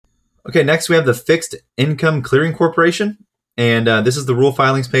Okay, next we have the Fixed Income Clearing Corporation. And this is the rule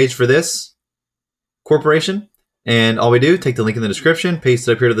filings page for this corporation. And all we do, take the link in the description, paste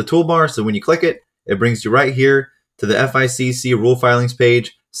it up here to the toolbar. So when you click it, it brings you right here to the FICC rule filings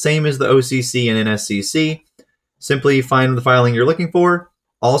page, same as the OCC and NSCC. Simply find the filing you're looking for,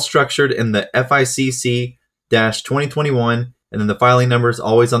 all structured in the FICC-2021, and then the filing number is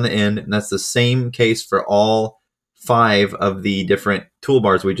always on the end. And that's the same case for all 5 of the different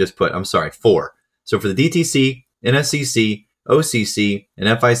toolbars we just put. I'm sorry, 4. So for the DTC, NSCC, OCC, and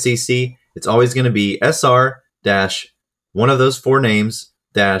FICC, it's always going to be SR dash one of those 4 names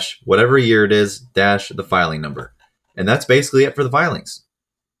dash whatever year it is dash the filing number. And that's basically it for the filings.